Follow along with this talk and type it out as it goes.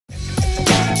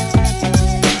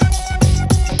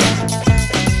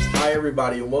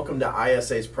everybody, and welcome to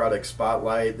ISA's Product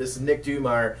Spotlight. This is Nick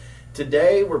Dumeier.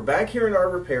 Today we're back here in our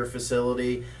repair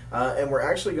facility and we're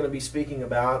actually going to be speaking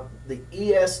about the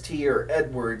EST or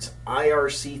Edwards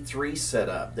IRC-3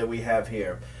 setup that we have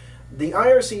here. The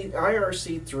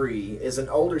IRC-3 is an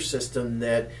older system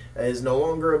that is no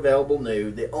longer available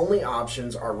new. The only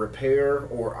options are repair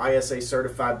or ISA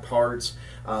certified parts.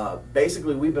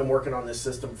 Basically, we've been working on this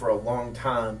system for a long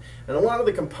time, and a lot of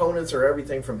the components are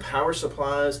everything from power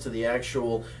supplies to the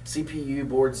actual CPU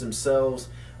boards themselves.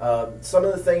 Some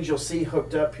of the things you'll see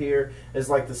hooked up here is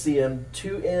like the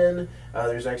CM2N.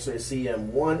 There's actually a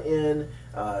CM1N.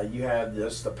 You have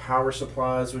the power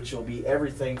supplies, which will be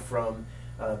everything from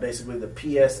basically the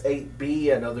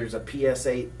PS8B. I know there's a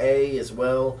PS8A as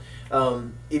well.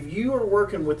 If you are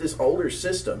working with this older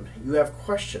system, you have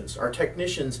questions. Our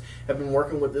technicians have been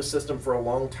working with this system for a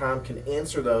long time, can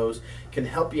answer those, can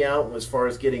help you out as far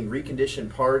as getting reconditioned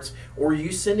parts or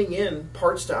you sending in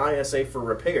parts to ISA for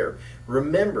repair.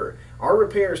 Remember, our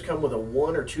repairs come with a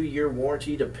 1 or 2 year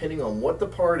warranty depending on what the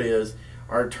part is.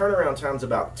 Our turnaround time is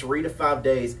about 3 to 5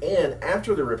 days, and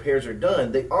after the repairs are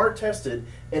done, they are tested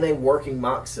in a working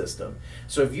mock system.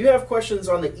 So if you have questions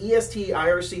on the EST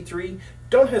IRC-3,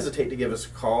 don't hesitate to give us a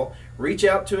call. Reach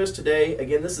out to us today.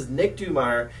 Again, this is Nick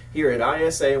Dumeier here at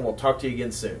ISA, and we'll talk to you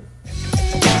again soon.